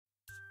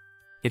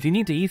If you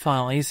need to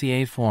e-file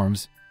ACA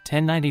Forms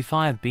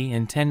 1095B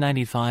and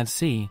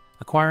 1095C,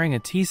 acquiring a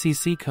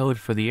TCC code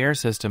for the AIR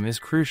system is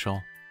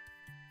crucial.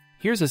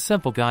 Here's a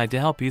simple guide to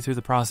help you through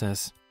the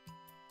process.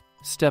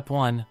 Step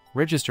 1.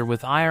 Register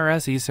with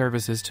IRS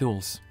eServices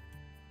tools.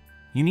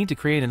 You need to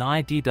create an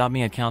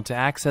ID.me account to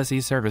access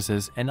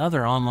eServices and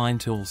other online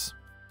tools.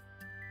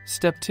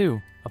 Step 2.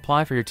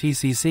 Apply for your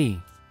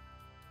TCC.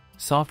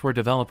 Software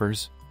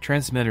developers,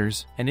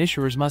 transmitters, and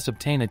issuers must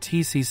obtain a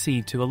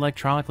TCC to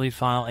electronically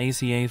file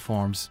ACA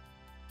forms.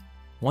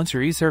 Once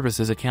your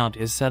eServices account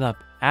is set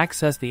up,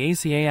 access the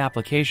ACA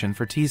application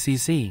for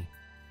TCC.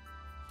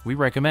 We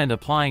recommend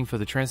applying for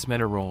the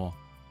transmitter role.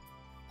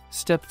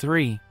 Step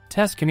 3.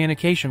 Test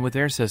communication with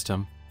AIR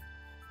system.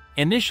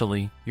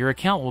 Initially, your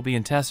account will be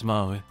in test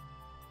mode.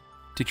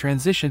 To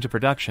transition to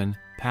production,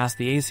 pass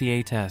the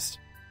ACA test.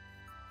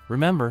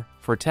 Remember,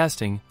 for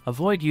testing,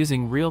 avoid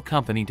using real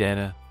company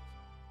data.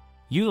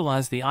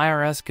 Utilize the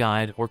IRS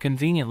guide or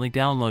conveniently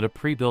download a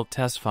pre-built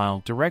test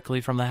file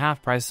directly from the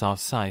HalfPriceSoft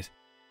site.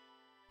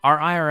 Our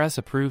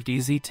IRS-approved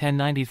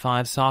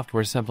EZ1095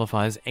 software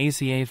simplifies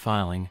ACA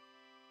filing.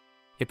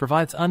 It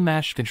provides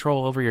unmatched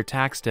control over your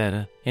tax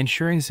data,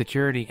 ensuring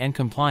security and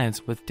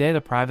compliance with data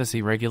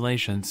privacy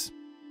regulations.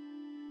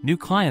 New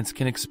clients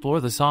can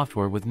explore the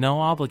software with no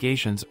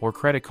obligations or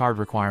credit card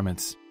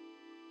requirements.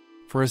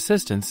 For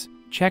assistance,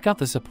 check out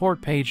the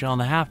support page on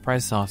the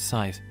HalfPriceSoft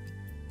site.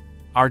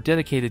 Our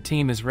dedicated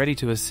team is ready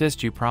to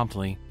assist you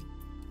promptly.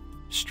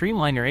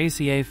 Streamline your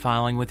ACA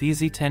filing with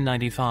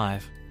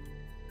EZ1095.